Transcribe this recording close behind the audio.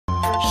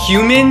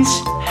Humans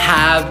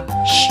have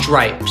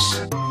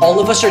stripes. All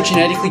of us are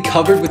genetically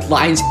covered with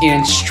lines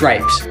and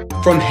stripes,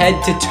 from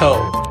head to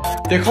toe.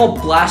 They're called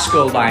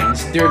Blasko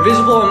lines. They're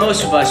visible on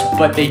most of us,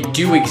 but they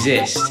do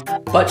exist.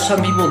 But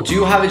some people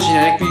do have a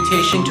genetic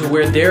mutation to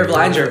where their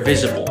lines are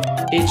visible.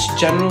 It's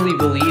generally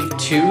believed,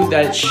 too,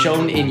 that it's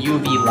shown in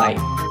UV light.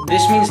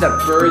 This means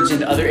that birds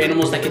and other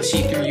animals that can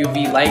see through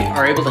UV light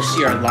are able to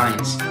see our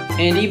lines.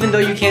 And even though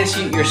you can't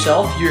see it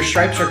yourself, your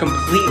stripes are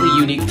completely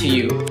unique to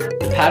you.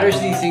 The patterns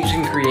these things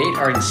can create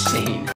are insane.